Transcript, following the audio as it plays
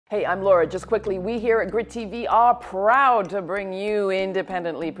Hey, I'm Laura. Just quickly, we here at Grit TV are proud to bring you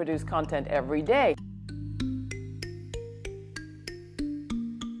independently produced content every day.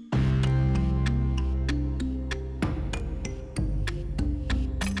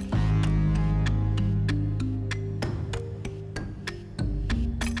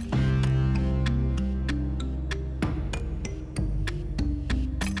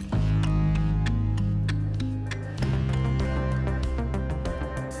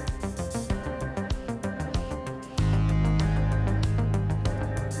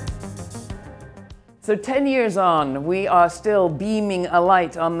 So 10 years on, we are still beaming a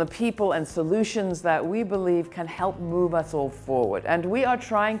light on the people and solutions that we believe can help move us all forward. And we are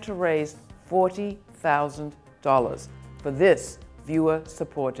trying to raise $40,000 for this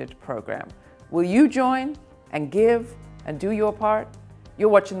viewer-supported program. Will you join and give and do your part? You're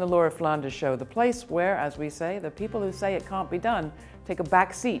watching the Laura Flanders Show, the place where, as we say, the people who say it can't be done take a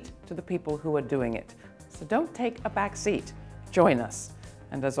back seat to the people who are doing it. So don't take a back seat. Join us.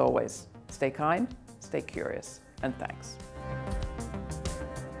 And as always, stay kind, stay curious, and thanks.